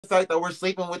the fact that we're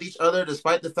sleeping with each other,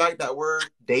 despite the fact that we're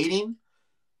dating,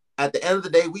 at the end of the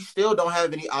day, we still don't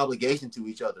have any obligation to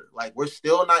each other. Like, we're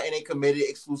still not in a committed,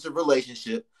 exclusive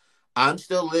relationship. I'm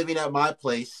still living at my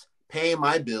place, paying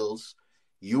my bills.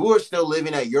 You are still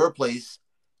living at your place,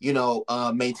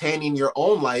 maintaining your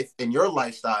own life and your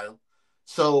lifestyle.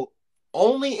 So,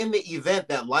 only in the event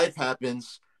that life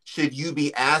happens should you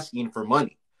be asking for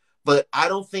money. But I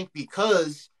don't think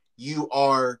because you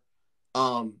are,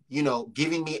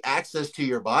 giving me access to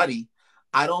your body,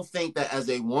 I don't think that as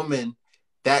a woman,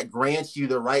 that grants you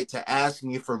the right to ask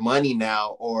me for money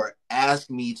now or ask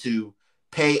me to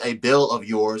pay a bill of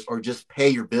yours or just pay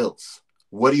your bills.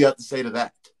 What do you have to say to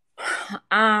that?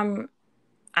 Um,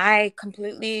 I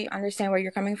completely understand where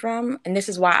you're coming from, and this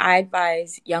is why I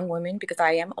advise young women, because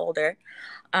I am older,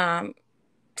 um,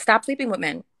 stop sleeping with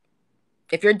men.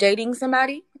 If you're dating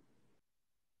somebody,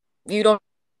 you don't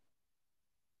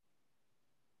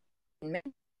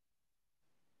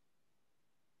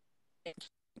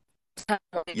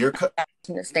You're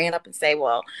to stand up and say,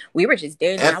 "Well, we were just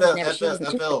dating. I was FL, never. She FL,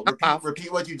 wasn't too FL. Repeat, off."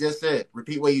 repeat what you just said.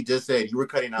 Repeat what you just said. You were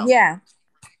cutting out. Yeah.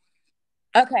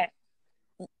 Okay.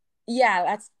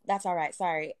 Yeah, that's all right.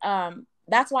 Sorry.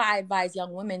 That's why I advise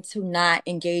young women to not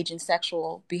engage in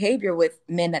sexual behavior with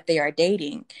men that they are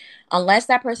dating, unless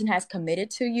that person has committed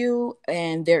to you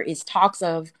and there is talks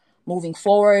of moving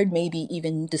forward, maybe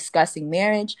even discussing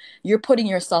marriage. You're putting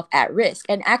yourself at risk,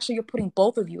 and actually, you're putting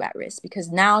both of you at risk because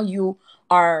now you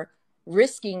are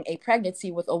risking a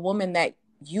pregnancy with a woman that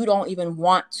you don't even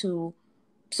want to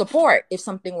support if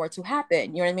something were to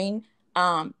happen. You know what I mean?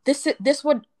 This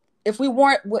would, if we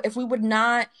would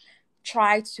not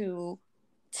try to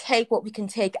take what we can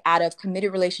take out of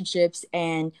committed relationships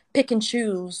and pick and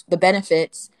choose the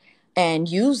benefits and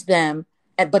use them,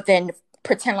 but then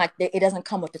pretend like it doesn't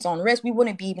come with its own risk, we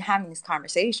wouldn't be even having these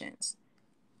conversations.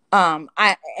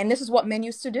 I and this is what men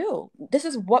used to do. This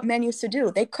is what men used to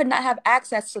do. They could not have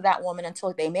access to that woman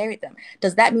until they married them.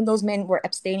 Does that mean those men were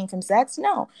abstaining from sex?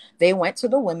 No. They went to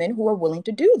the women who were willing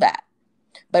to do that.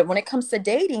 But when it comes to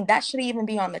dating, that shouldn't even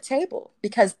be on the table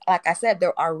because, like I said,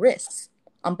 there are risks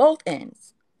on both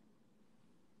ends,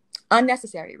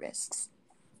 unnecessary risks.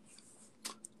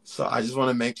 So I just want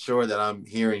to make sure that I'm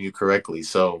hearing you correctly.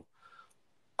 So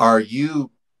are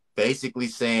you basically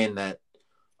saying that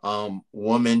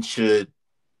women should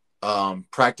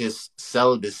practice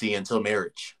celibacy until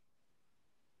marriage?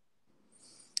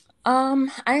 I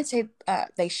didn't say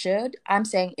they should. I'm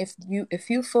saying if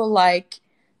you feel like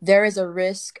there is a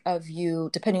risk of you,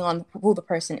 depending on who the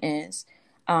person is,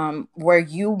 where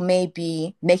you may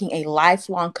be making a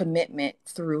lifelong commitment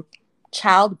through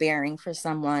childbearing for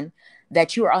someone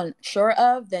that you are unsure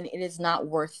of, then it is not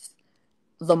worth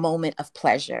the moment of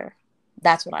pleasure.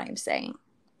 That's what I am saying.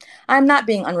 I'm not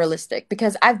being unrealistic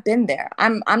because I've been there. I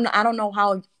don't know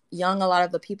how young a lot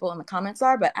of the people in the comments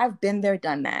are, but I've been there,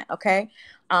 done that. Okay.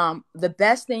 The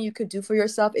best thing you could do for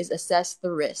yourself is assess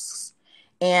the risks.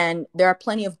 And there are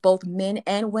plenty of both men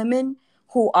and women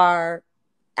who are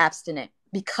abstinent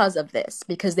because of this,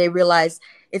 because they realize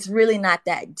it's really not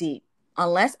that deep.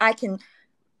 Unless I can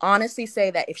honestly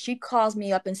say that if she calls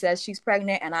me up and says she's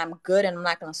pregnant and I'm good and I'm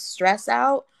not going to stress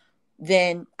out,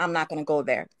 then I'm not going to go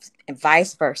there, and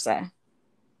vice versa.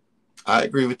 I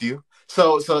agree with you.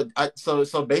 So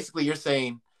basically you're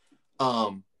saying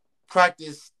um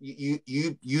practice you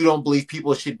don't believe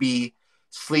people should be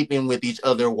sleeping with each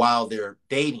other while they're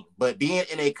dating, but being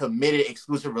in a committed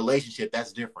exclusive relationship,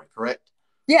 that's different, correct?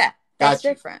 Yeah, that's Got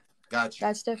you. different. Got you.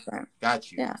 That's different.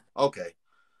 Got you. Yeah. Okay.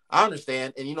 I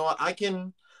understand. And you know what? I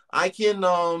can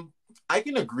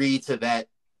agree to that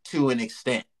to an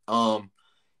extent.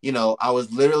 I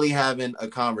was literally having a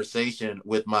conversation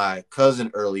with my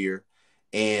cousin earlier,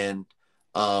 and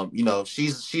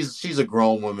she's a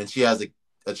grown woman. She has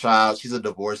a child. She's a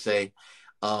divorcee.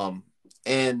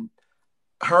 And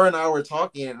her and I were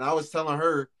talking, and I was telling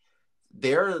her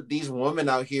there are these women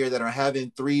out here that are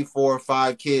having three, four,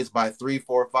 five kids by three,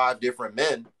 four, five different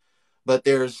men, but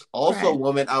there's also Right.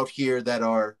 women out here that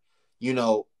are, you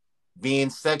know, being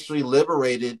sexually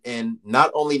liberated and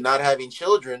not only not having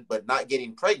children, but not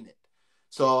getting pregnant.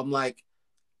 So I'm like,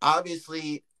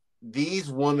 obviously, these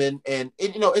women, and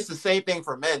it's the same thing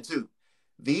for men too.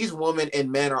 These women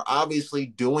and men are obviously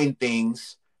doing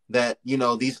things that,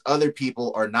 these other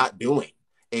people are not doing.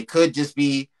 It could just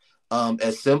be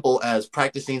as simple as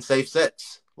practicing safe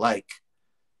sex.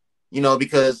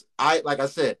 Because like I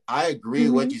said, I agree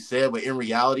with what Mm-hmm. you said, but in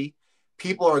reality,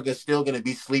 people are still going to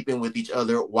be sleeping with each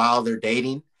other while they're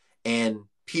dating, and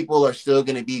people are still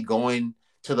going to be going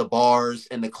to the bars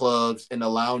and the clubs and the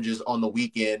lounges on the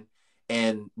weekend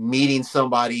and meeting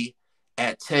somebody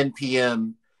at 10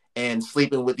 p.m. and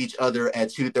sleeping with each other at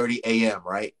 2:30 a.m.,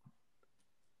 right?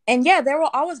 And yeah, there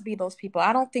will always be those people.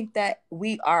 I don't think that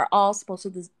we are all supposed to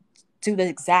do the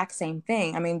exact same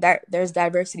thing. I mean, there's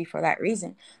diversity for that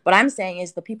reason. What I'm saying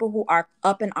is the people who are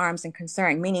up in arms and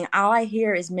concerned, meaning all I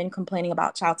hear is men complaining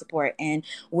about child support and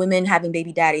women having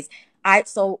baby daddies.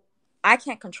 So I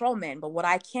can't control men, but what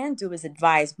I can do is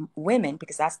advise women,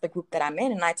 because that's the group that I'm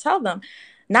in, and I tell them,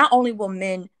 not only will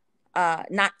men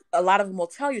not a lot of them will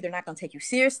tell you they're not going to take you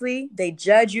seriously. They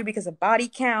judge you because of body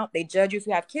count. They judge you if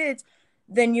you have kids.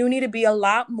 Then you need to be a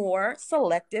lot more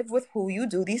selective with who you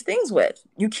do these things with.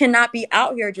 You cannot be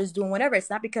out here just doing whatever. It's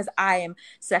not because I am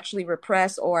sexually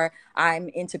repressed or I'm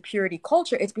into purity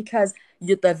culture. It's because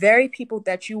the very people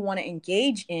that you want to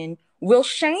engage in will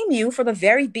shame you for the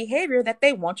very behavior that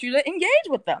they want you to engage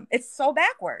with them. It's so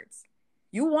backwards.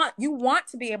 You want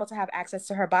to be able to have access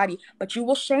to her body, but you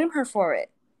will shame her for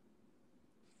it.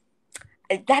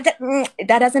 That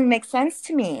doesn't make sense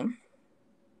to me.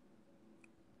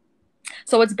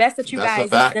 So it's best that you That's a guys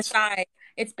fact. decide.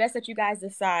 It's best that you guys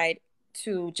decide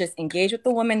to just engage with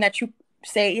the woman that you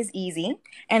say is easy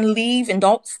and leave, and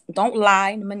don't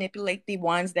lie and manipulate the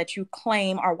ones that you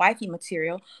claim are wifey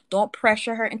material. Don't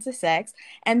pressure her into sex.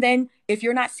 And then if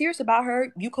you're not serious about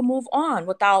her, you can move on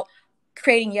without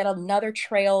creating yet another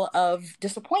trail of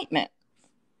disappointment.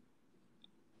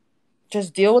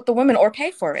 Just deal with the women or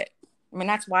pay for it. I mean,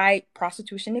 that's why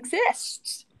prostitution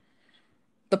exists.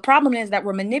 The problem is that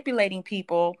we're manipulating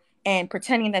people and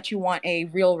pretending that you want a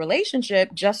real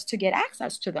relationship just to get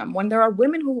access to them when there are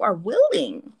women who are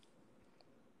willing.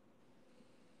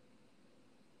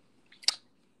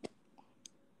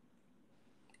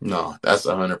 No, that's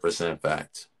 100%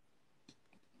 fact.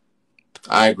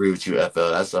 I agree with you,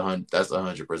 FL. That's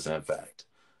 100% fact.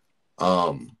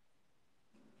 Um,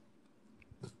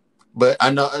 but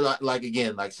I know, like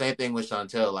again, like same thing with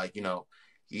Chantel. Like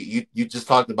you just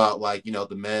talked about like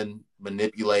the men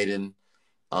manipulating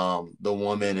the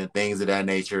woman and things of that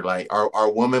nature. Like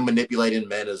are women manipulating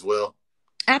men as well?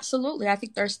 Absolutely. I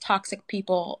think there's toxic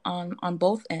people on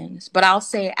both ends. But I'll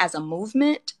say as a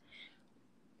movement,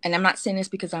 and I'm not saying this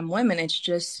because I'm women, it's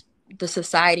just the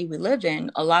society we live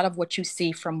in. A lot of what you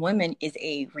see from women is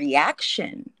a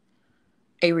reaction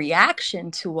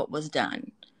to what was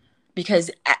done.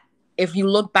 Because if you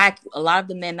look back, a lot of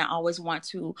the men that always want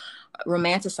to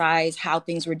romanticize how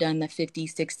things were done in the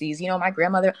 50s, 60s, my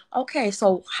grandmother, okay,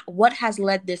 so what has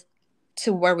led this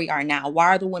to where we are now? Why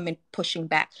are the women pushing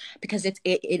back? Because it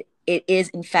is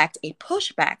in fact a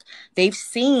pushback. They've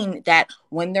seen that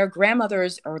when their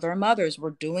grandmothers or their mothers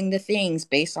were doing the things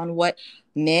based on what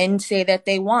men say that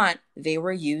they want, they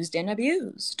were used and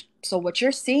abused. So what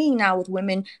you're seeing now with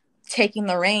women taking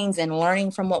the reins and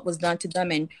learning from what was done to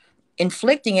them and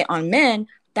inflicting it on men,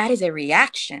 that is a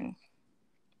reaction.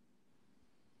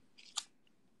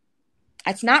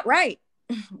 It's not right,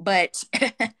 but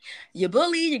you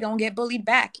bully, you're gonna get bullied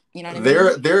back. You know what I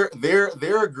mean?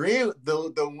 They're agreeing.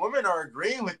 The women are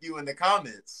agreeing with you in the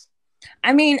comments.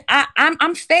 I mean,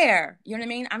 I'm fair. You know what I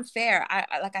mean? I'm fair.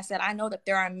 Like I said, I know that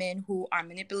there are men who are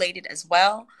manipulated as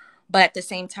well, but at the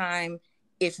same time,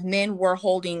 if men were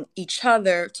holding each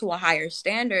other to a higher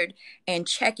standard and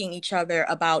checking each other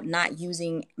about not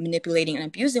using, manipulating, and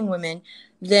abusing women,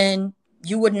 then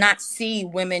you would not see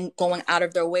women going out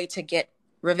of their way to get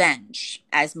revenge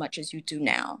as much as you do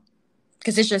now.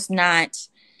 Because it's just not.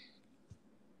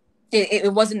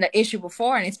 It wasn't the issue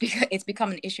before, and it's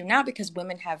become an issue now because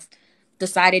women have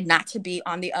decided not to be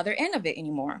on the other end of it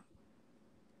anymore.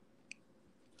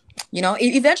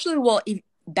 It eventually will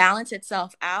balance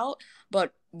itself out,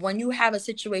 but when you have a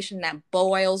situation that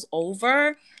boils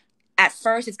over, at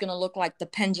first it's going to look like the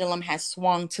pendulum has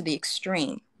swung to the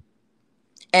extreme.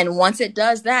 And once it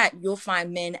does that, you'll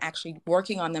find men actually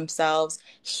working on themselves,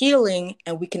 healing,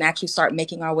 and we can actually start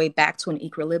making our way back to an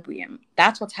equilibrium.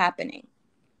 That's what's happening.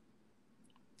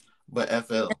 But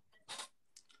FL,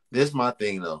 this is my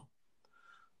thing though.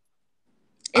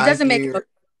 It I doesn't make hear,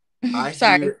 I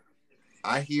sorry. hear,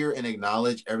 I hear and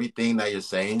acknowledge everything that you're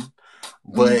saying,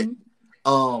 but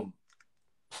Mm-hmm. um,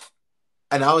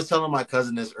 and I was telling my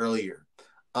cousin this earlier.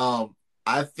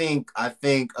 I think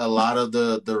a lot of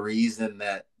the reason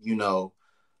that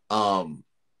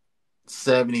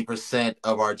 70%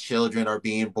 of our children are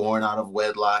being born out of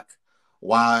wedlock.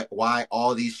 Why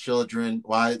all these children?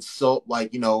 Why it's so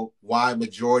like why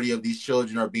majority of these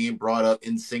children are being brought up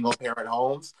in single parent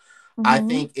homes? I Mm-hmm.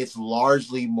 think it's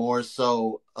largely more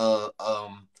so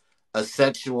a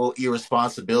sexual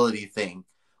irresponsibility thing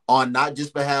on not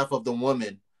just behalf of the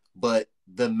woman but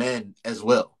the men as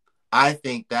well. I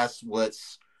think that's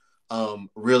what's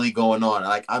really going on.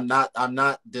 Like I'm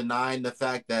not denying the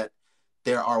fact that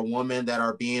there are women that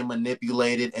are being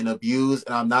manipulated and abused,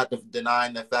 and I'm not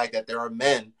denying the fact that there are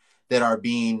men that are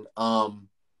being,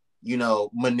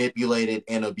 manipulated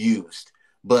and abused.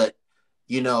 But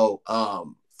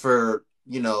for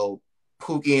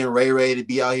Pookie and Ray Ray to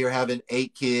be out here having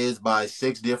 8 kids by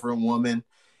 6 different women,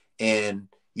 and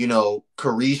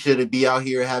Carisha to be out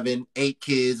here having 8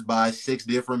 kids by 6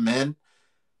 different men.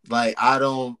 Like I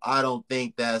don't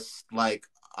think that's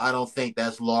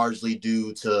largely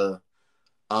due to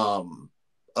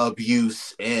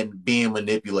abuse and being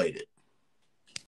manipulated.